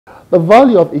The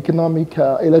value of economic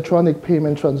electronic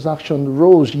payment transactions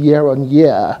rose year on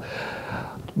year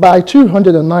by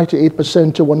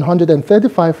 298% to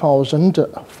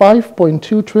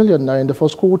 135,5.2 trillion naira in the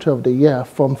first quarter of the year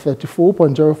from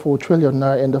 34.04 trillion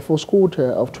naira in the first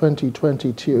quarter of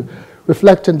 2022,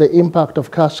 reflecting the impact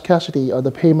of cash scarcity on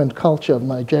the payment culture of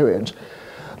Nigerians.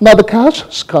 Now, the cash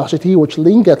scarcity, which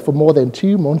lingered for more than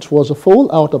 2 months, was a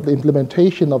fallout of the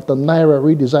implementation of the Naira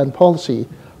redesign policy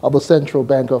of the Central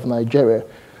Bank of Nigeria.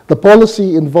 The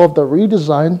policy involved the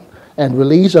redesign and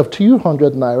release of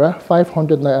 200 Naira,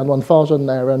 500 Naira, and 1,000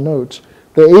 Naira notes.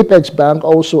 The Apex Bank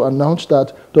also announced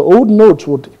that the old notes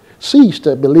would cease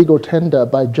to be legal tender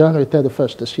by January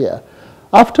 31st this year.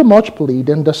 After much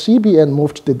pleading, the CBN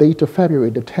moved the date to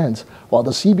February the 10th, while the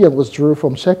CBN withdrew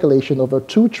from circulation over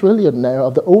 2 trillion Naira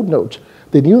of the old notes.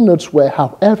 The new notes were,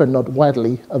 however, not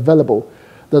widely available.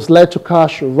 This led to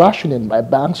cash rationing by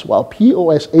banks, while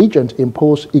POS agents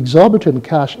imposed exorbitant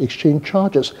cash exchange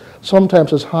charges,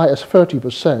 sometimes as high as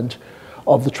 30%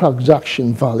 of the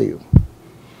transaction value.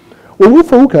 We will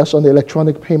focus on the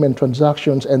electronic payment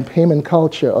transactions and payment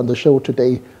culture on the show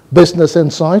today. Business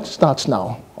Insight starts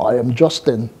now. I am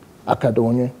Justin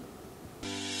Akadonye.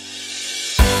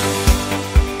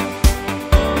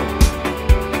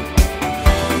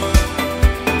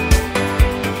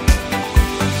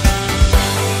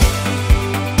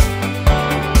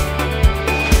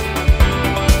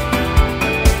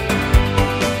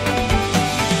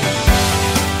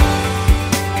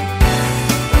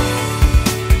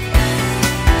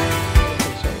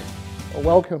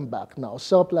 Welcome back. Now,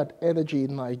 Seplat Energy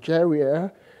in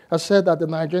Nigeria has said that the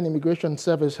Nigerian Immigration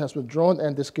Service has withdrawn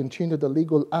and discontinued the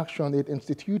legal action it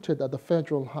instituted at the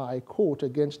Federal High Court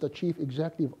against the Chief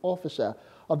Executive Officer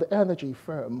of the energy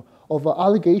firm over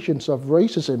allegations of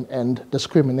racism and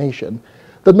discrimination.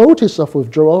 The notice of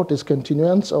withdrawal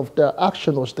discontinuance of the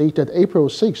action was dated April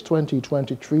 6,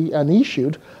 2023 and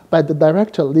issued by the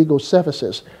Director of Legal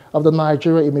Services of the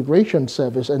Nigeria Immigration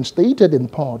Service and stated in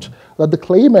part that the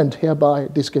claimant hereby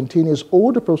discontinues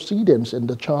all the proceedings in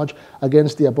the charge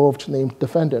against the above-named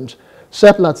defendants.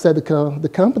 Seplat said the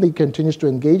company continues to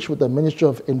engage with the Ministry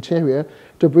of Interior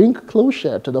to bring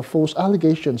closure to the false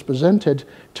allegations presented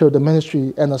to the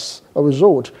ministry, and as a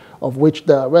result of which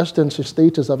the residency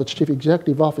status of its chief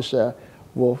executive officer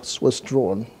was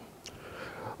withdrawn.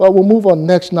 Well, we'll move on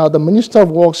next now. The Minister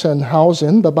of Works and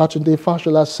Housing, Babatunde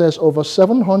Fashola, says over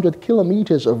 700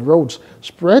 kilometers of roads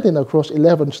spreading across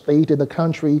 11 states in the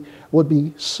country would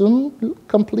be soon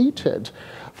completed.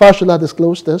 Fashola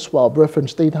disclosed this while briefing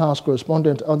State House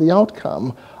correspondent on the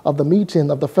outcome of the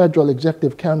meeting of the Federal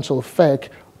Executive Council FEC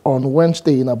on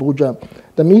Wednesday in Abuja.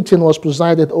 The meeting was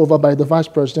presided over by the Vice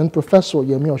President, Professor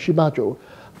Yemi Oshibajo.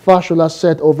 Fashola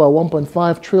said over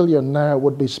 1.5 trillion naira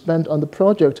would be spent on the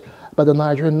project by the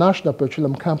Nigerian National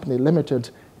Petroleum Company Limited,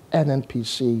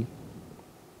 NNPC.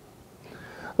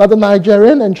 Now, the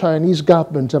Nigerian and Chinese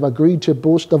governments have agreed to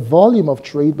boost the volume of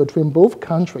trade between both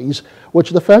countries,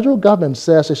 which the federal government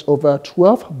says is over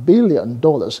 $12 billion.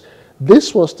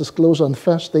 This was disclosed on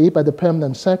Thursday by the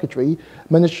Permanent Secretary,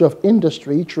 Ministry of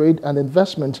Industry, Trade and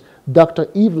Investment, Dr.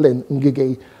 Evelyn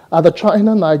Ngige, at the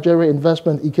China-Nigeria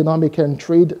Investment, Economic and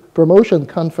Trade Promotion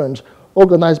Conference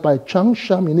organized by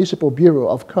Changsha Municipal Bureau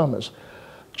of Commerce.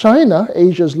 China,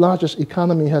 Asia's largest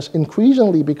economy, has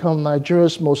increasingly become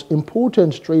Nigeria's most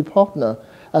important trade partner,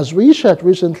 as research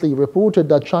recently reported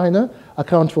that China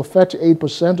accounts for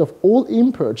 38% of all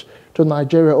imports to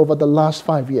Nigeria over the last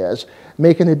 5 years,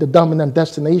 making it the dominant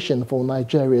destination for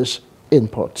Nigeria's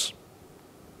imports.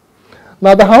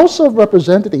 Now, the House of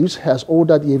Representatives has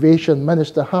ordered the Aviation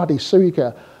Minister Hadi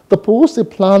Sirika to post the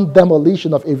planned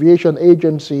demolition of aviation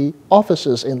agency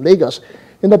offices in Lagos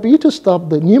in a bid to stop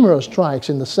the numerous strikes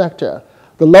in the sector.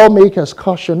 The lawmakers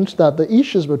cautioned that the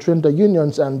issues between the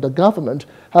unions and the government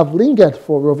have lingered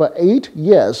for over 8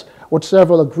 years, with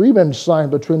several agreements signed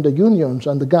between the unions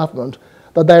and the government.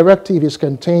 The directive is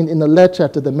contained in a letter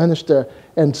to the minister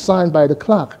and signed by the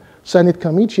clerk, Senate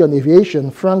Committee on Aviation,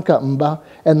 Franca Mba,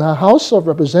 and her House of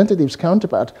Representatives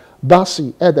counterpart,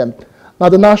 Basi Edem. Now,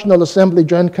 the National Assembly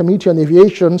Joint Committee on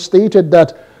Aviation stated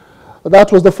that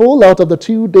was the fallout of the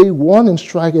 2-day warning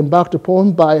strike embarked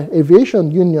upon by aviation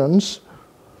unions,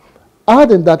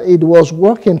 adding that it was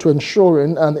working to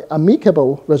ensuring an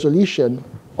amicable resolution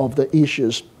of the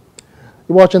issues.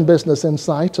 You're watching Business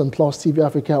Insights on Plus TV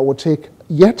Africa. We'll take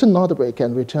yet another break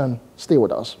and return. Stay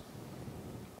with us.